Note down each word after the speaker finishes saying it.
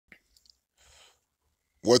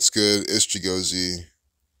What's good? It's Chigozi.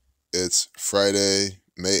 It's Friday,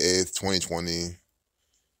 May 8th, 2020.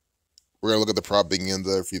 We're going to look at the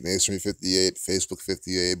propaganda of Freemasonry 58, Facebook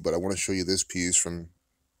 58, but I want to show you this piece from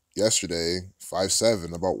yesterday,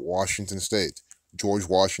 5/7, about Washington State. George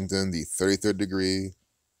Washington, the 33rd degree,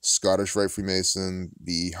 Scottish Rite Freemason,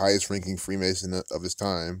 the highest ranking Freemason of his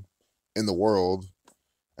time in the world.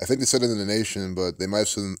 I think they said it in the nation, but they might have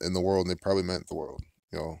said in the world, and they probably meant the world.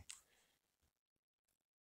 You know,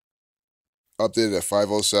 updated at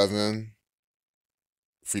 5:07.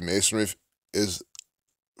 Freemasonry is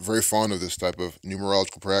very fond of this type of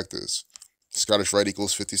numerological practice. Scottish Rite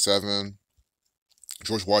equals 57.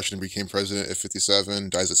 George Washington became president at 57,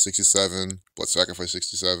 dies at 67, blood sacrifice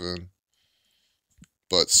 67.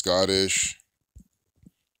 But Scottish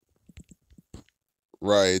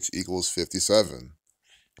Rite equals 57.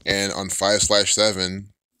 And on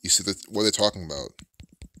 5/7, you see what they're talking about.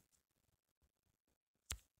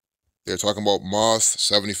 They're talking about Moth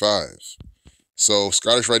 75. So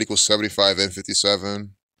Scottish Rite equals 75 and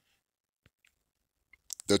 57.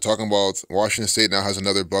 They're talking about Washington State now has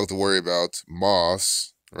another bug to worry about.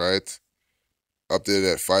 Moss, right?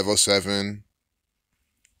 Updated at 5:07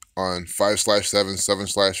 on 5/7,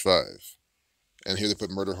 7/5. And here they put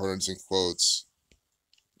murder hornets in quotes.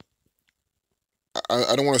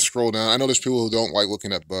 I don't want to scroll down. I know there's people who don't like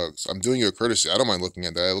looking at bugs. I'm doing you a courtesy. I don't mind looking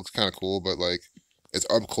at that. It looks kind of cool, but like it's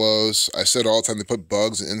up close. I said all the time they put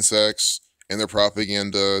bugs and insects in their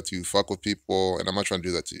propaganda to fuck with people, and I'm not trying to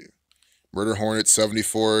do that to you. Murder hornets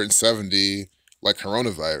 74 and 70, like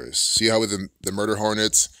coronavirus. See how with the murder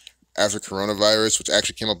hornets after coronavirus, which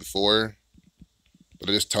actually came up before, but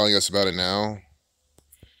they're just telling us about it now.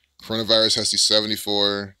 Coronavirus has the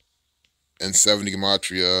 74 and 70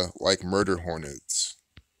 gematria like murder hornets.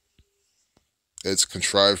 It's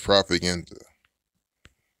contrived propaganda.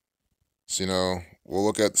 So, we'll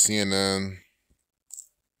look at CNN.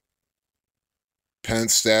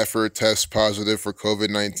 Pence staffer tests positive for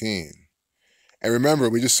COVID-19. And remember,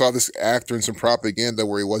 we just saw this actor in some propaganda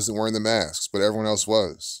where he wasn't wearing the masks, but everyone else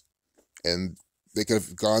was. And they could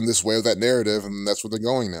have gone this way with that narrative, and that's where they're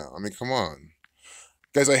going now. I mean, come on.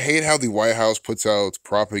 Guys, I hate how the White House puts out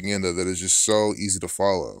propaganda that is just so easy to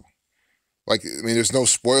follow. Like, I mean, there's no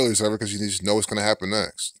spoilers ever because you just know what's going to happen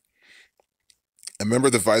next. A member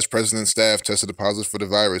of the vice president's staff tested positive for the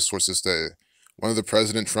virus, sources say. One of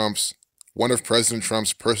President Trump's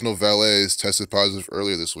personal valets tested positive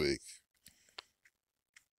earlier this week.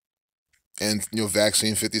 And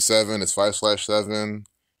vaccine 57 is 5/7.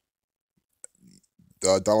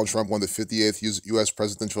 Donald Trump won the 58th U.S.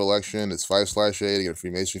 presidential election. It's 5/8 again.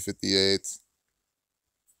 Freemasonry 58.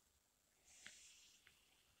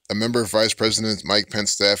 A member of Vice President Mike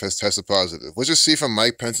Pence's staff has tested positive. Let's just see from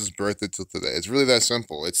Mike Pence's birthday till today. It's really that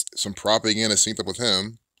simple. It's some propaganda synced up with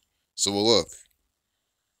him. So we'll look.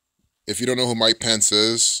 If you don't know who Mike Pence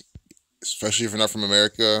is, especially if you're not from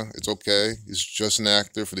America, it's okay. He's just an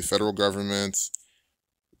actor for the federal government.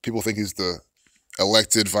 People think he's the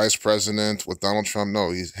elected vice president with Donald Trump.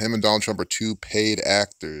 No, him and Donald Trump are two paid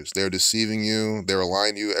actors. They're deceiving you. They're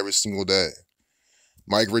lying to you every single day.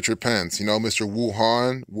 Mike Richard Pence, Mr.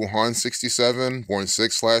 Wuhan 67, born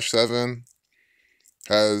 6/7,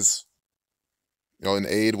 has an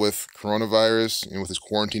aid with coronavirus, with his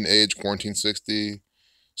quarantine age, quarantine 60.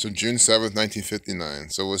 So June 7th, 1959.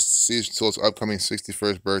 So we'll see until his upcoming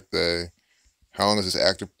 61st birthday. How long is this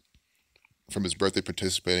actor from his birthday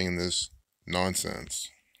participating in this nonsense?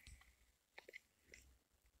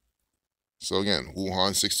 So again,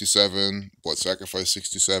 Wuhan 67, blood sacrifice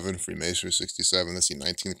 67, Freemasonry 67. That's the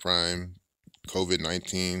 19th prime,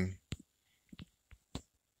 COVID-19.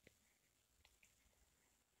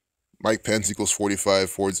 Mike Pence equals 45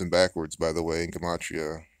 forwards and backwards, by the way, in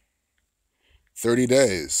Gematria. 30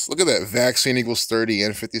 days. Look at that. Vaccine equals 30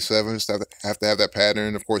 and 57. Just have to have that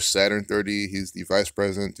pattern. Of course, Saturn 30. He's the vice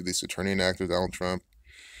president to this attorney and actor, Donald Trump.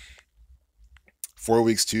 4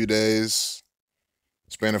 weeks, 2 days.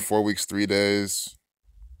 Span of 4 weeks, 3 days.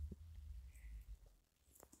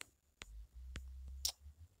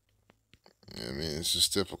 I mean, it's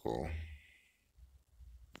just typical.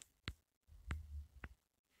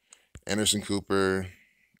 Anderson Cooper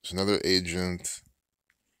is another agent.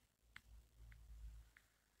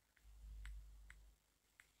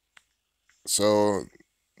 So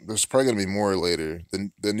there's probably going to be more later.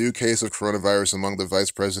 The new case of coronavirus among the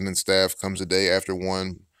vice president's staff comes a day after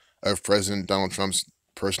one of President Donald Trump's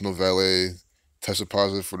personal valet tested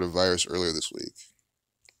positive for the virus earlier this week.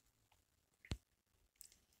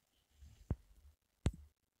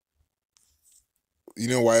 You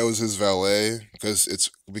know why it was his valet? Because it's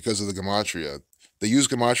because of the gematria. They use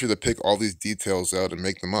gematria to pick all these details out and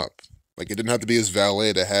make them up. Like it didn't have to be his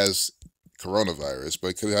valet that has coronavirus, but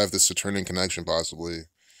it could have the Saturnian connection possibly.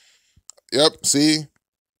 Yep, see?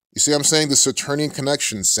 You see I'm saying? The Saturnian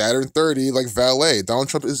connection, Saturn 30, like valet. Donald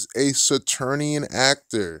Trump is a Saturnian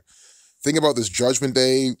actor. Think about this Judgment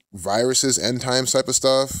Day, viruses, end times type of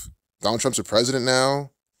stuff. Donald Trump's a president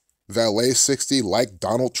now. Valet 60, like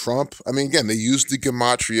Donald Trump. I mean, again, they used the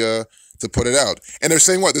gematria to put it out. And they're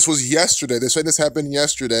saying what? This was yesterday. They're saying this happened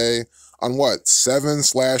yesterday on what?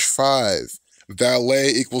 7/5. Valet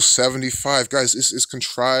equals 75. Guys, this is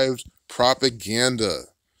contrived propaganda.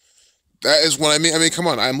 That is what I mean. I mean, come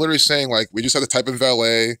on. I'm literally saying, like, we just have to type in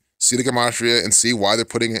valet, see the gematria, and see why they're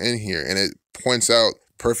putting it in here. And it points out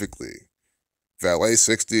perfectly. Valet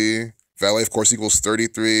 60. Valet, of course, equals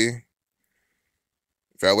 33.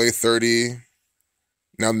 Valet 30.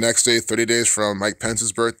 Now, the next day, 30 days from Mike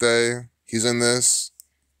Pence's birthday. He's in this.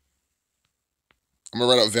 I'm going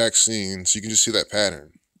to write out vaccine so you can just see that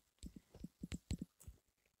pattern.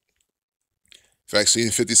 Vaccine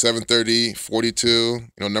 57, 30, 42. You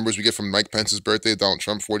know, numbers we get from Mike Pence's birthday. Donald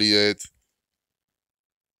Trump 48.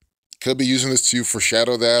 Could be using this to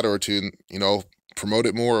foreshadow that or to, you know, promote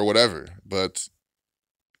it more or whatever. But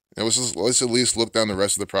you know, let's at least look down the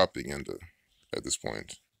rest of the propaganda at this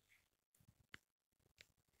point.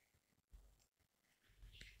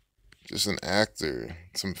 Just an actor.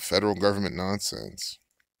 Some federal government nonsense.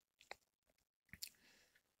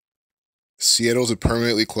 Seattle's a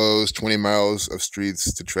permanently closed 20 miles of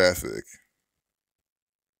streets to traffic.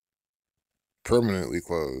 Permanently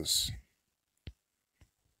closed.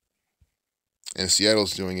 And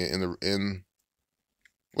Seattle's doing it in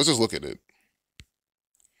let's just look at it.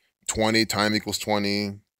 20, time equals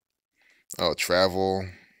 20. Oh, travel.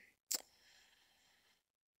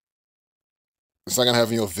 It's not gonna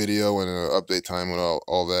have, you know, video and an update time and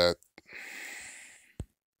all that.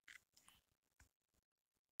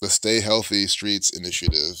 The Stay Healthy Streets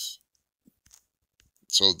Initiative.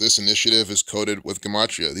 So this initiative is coded with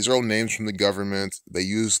gematria. These are all names from the government. They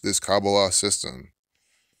use this Kabbalah system.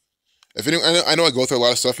 If anyone, I know I go through a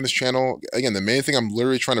lot of stuff in this channel. Again, the main thing I'm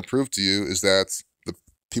literally trying to prove to you is that the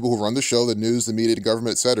people who run the show, the news, the media, the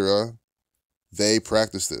government, etc., they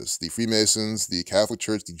practice this. The Freemasons, the Catholic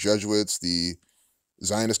Church, the Jesuits, the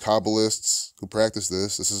Zionist Kabbalists who practice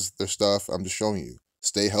this. This is their stuff. I'm just showing you.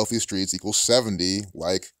 Stay Healthy Streets equals 70,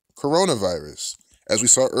 like coronavirus. As we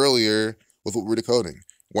saw earlier with what we're decoding.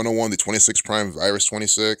 101, the 26 prime virus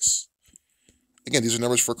 26. Again, these are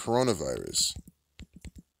numbers for coronavirus.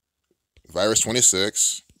 Virus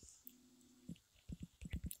 26.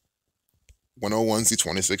 101 is the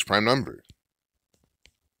 26 prime number.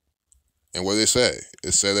 And what do they say?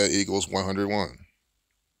 It said that equals 101.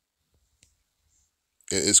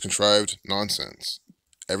 It is contrived nonsense.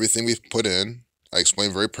 Everything we've put in, I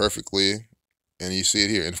explained very perfectly, and you see it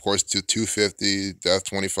here. And of course, to 250, death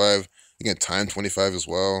 25, again, time 25 as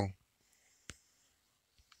well.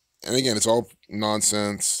 And again, it's all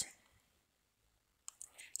nonsense.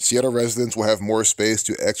 Seattle residents will have more space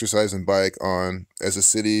to exercise and bike on as the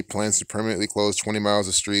city plans to permanently close 20 miles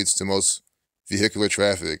of streets to most vehicular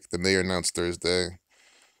traffic, the mayor announced Thursday.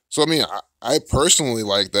 So, I mean, I personally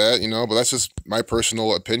like that, you know, but that's just my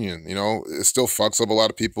personal opinion, you know. It still fucks up a lot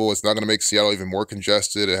of people. It's not going to make Seattle even more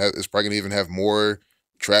congested. It's probably going to even have more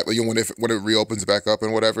traffic, you know, when it reopens back up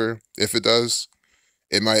and whatever, if it does,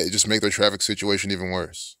 it might just make their traffic situation even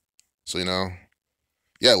worse. So, you know,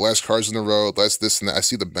 yeah, less cars on the road, less this and that. I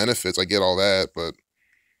see the benefits. I get all that, but,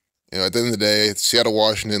 you know, at the end of the day, Seattle,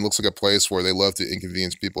 Washington looks like a place where they love to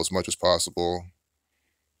inconvenience people as much as possible.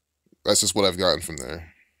 That's just what I've gotten from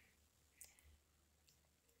there.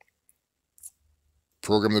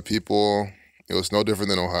 Program the people. It was no different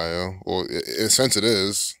than Ohio. Well, in a sense it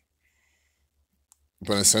is,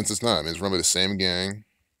 but in a sense it's not. I mean, it's run by the same gang,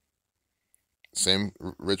 same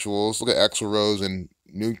rituals. Look at Axl Rose and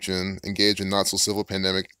Nuchin engaged in not-so-civil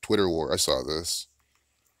pandemic Twitter war. I saw this.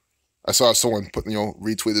 I saw someone put, you know,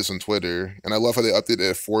 retweet this on Twitter, and I love how they updated it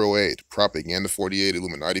at 408. Propaganda 48,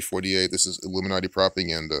 Illuminati 48. This is Illuminati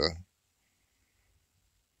propaganda.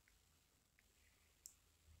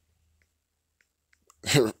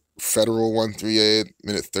 Federal 138,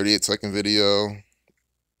 minute 38-second video.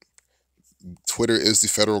 Twitter is the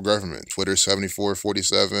federal government. Twitter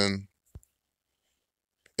 7447.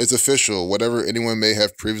 It's official. Whatever anyone may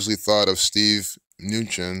have previously thought of Steve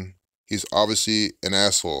Mnuchin, he's obviously an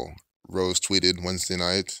asshole, Rose tweeted Wednesday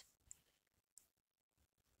night.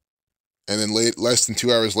 And then less than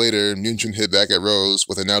 2 hours later, Mnuchin hit back at Rose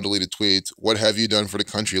with a now deleted tweet, "What have you done for the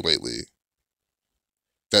country lately?"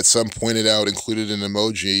 That some pointed out included an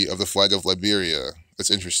emoji of the flag of Liberia. That's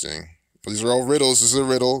interesting. But these are all riddles. This is a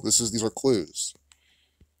riddle. These are clues.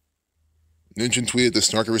 Nugent tweeted the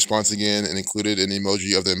snarky response again and included an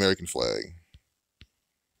emoji of the American flag.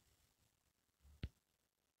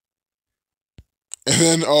 And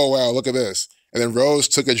then, oh wow, look at this. And then Rose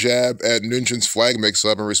took a jab at Nugent's flag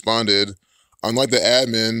mix-up and responded, unlike the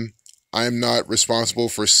admin, I am not responsible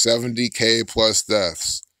for 70K plus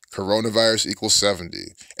deaths. Coronavirus equals 70.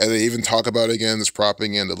 And they even talk about, again, this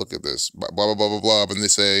propaganda. Look at this. Blah, blah, blah, blah, blah. And they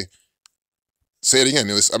say it again.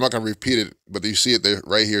 I'm not going to repeat it, but you see it there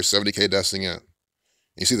right here, 70K deaths again.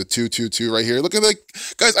 You see the 222 right here. Look at that.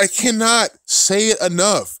 Guys, I cannot say it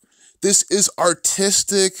enough. This is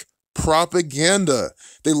artistic propaganda.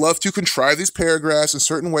 They love to contrive these paragraphs in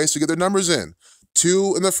certain ways to get their numbers in.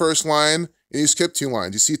 2 in the first line, and you skip 2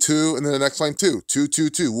 lines. You see 2, and then the next line 2.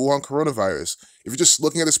 222, Wuhan coronavirus. If you're just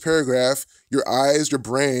looking at this paragraph, your eyes, your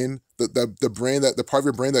brain, the brain, the part of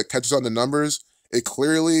your brain that catches on the numbers, it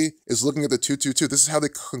clearly is looking at the 222. This is how they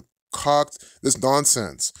concoct this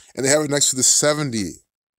nonsense. And they have it next to the 70.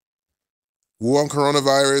 Wuhan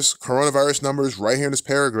coronavirus numbers right here in this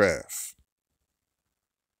paragraph.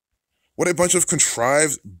 What a bunch of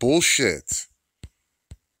contrived bullshit.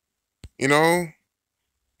 You know?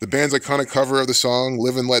 The band's iconic cover of the song,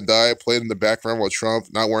 Live and Let Die, played in the background while Trump,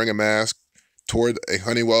 not wearing a mask, toured a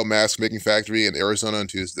Honeywell mask-making factory in Arizona on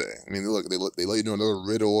Tuesday. I mean, look, they let you know another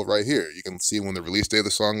riddle right here. You can see when the release date of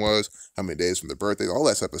the song was, how many days from the birthday, all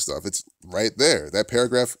that type of stuff. It's right there. That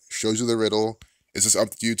paragraph shows you the riddle. It's just up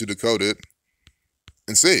to you to decode it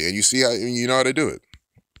and see. And you see how, you know how to do it.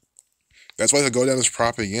 That's why they go down this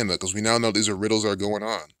propaganda, because we now know these are riddles that are going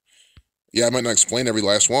on. Yeah, I might not explain every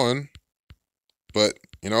last one, but,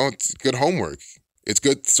 you know, it's good homework. It's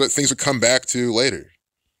good things to come back to later.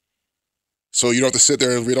 So you don't have to sit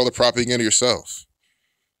there and read all the propaganda yourself.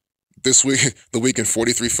 This week, the week in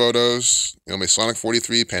 43 photos, you know, Masonic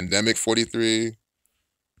 43, Pandemic 43.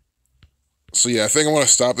 So yeah, I think I want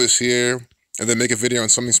to stop this here and then make a video on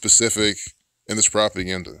something specific in this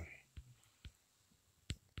propaganda.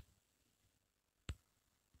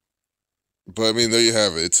 But I mean, there you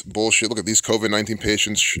have it. It's bullshit. Look at these COVID-19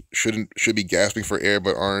 patients should be gasping for air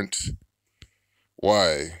but aren't.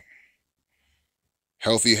 Why?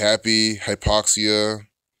 Healthy, happy, hypoxia,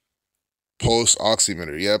 pulse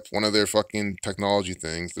oximeter. Yep, one of their fucking technology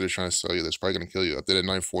things that they're trying to sell you that's probably going to kill you. Updated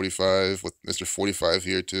at 9:45 with Mr. 45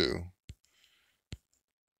 here too.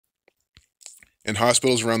 In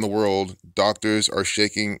hospitals around the world, doctors are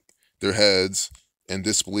shaking their heads in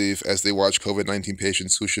disbelief as they watch COVID-19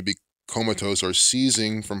 patients who should be comatose or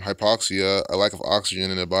seizing from hypoxia, a lack of oxygen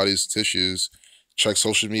in their body's tissues, check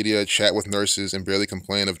social media, chat with nurses, and barely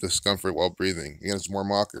complain of discomfort while breathing. Again, it's more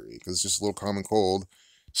mockery because it's just a little common cold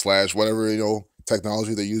 / whatever, you know,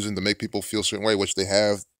 technology they're using to make people feel a certain way, which they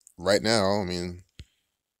have right now. I mean,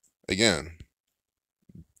 again,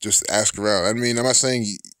 just ask around. I mean, I'm not saying,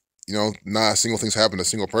 you know, not a single thing's happened to a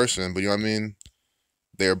single person, but you know what I mean?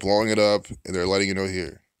 They're blowing it up and they're letting you know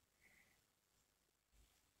here.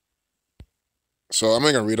 So I'm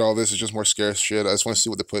not going to read all this. It's just more scarce shit. I just want to see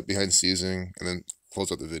what they put behind seizing and then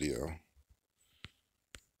close out the video.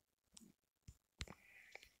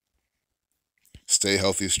 Stay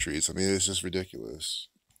healthy streets. I mean, it's just ridiculous.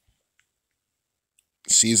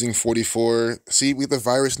 Seizing 44. See, we have the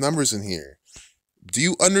virus numbers in here. Do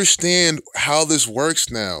you understand how this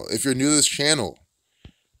works now? If you're new to this channel,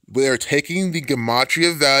 they are taking the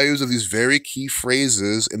gematria values of these very key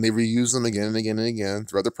phrases and they reuse them again and again and again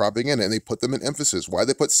throughout the propaganda, and they put them in emphasis. Why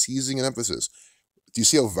they put seizing in emphasis? Do you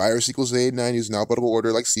see how virus equals 89 using alphabetical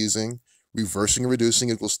order like seizing? Reversing and reducing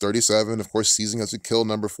equals 37. Of course, seizing has to kill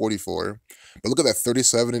number 44. But look at that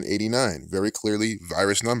 37 and 89. Very clearly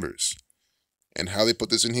virus numbers. And how they put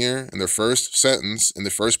this in here, in their first sentence, in the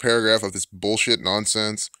first paragraph of this bullshit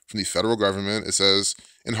nonsense from the federal government, it says,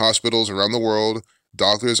 in hospitals around the world,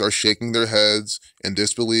 doctors are shaking their heads in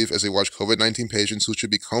disbelief as they watch COVID-19 patients who should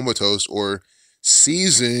be comatose or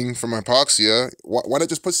seizing from hypoxia. Why not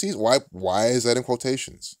just put seizing? Why is that in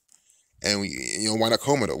quotations? And why not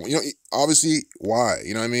comatose? You know, obviously, why?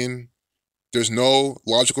 You know what I mean? There's no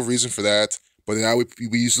logical reason for that. But now we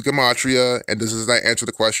use the gematria, and this does not answer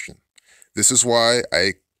the question. This is why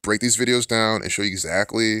I break these videos down and show you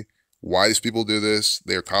exactly why these people do this.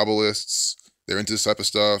 They're Kabbalists. They're into this type of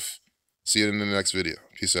stuff. See you in the next video.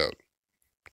 Peace out.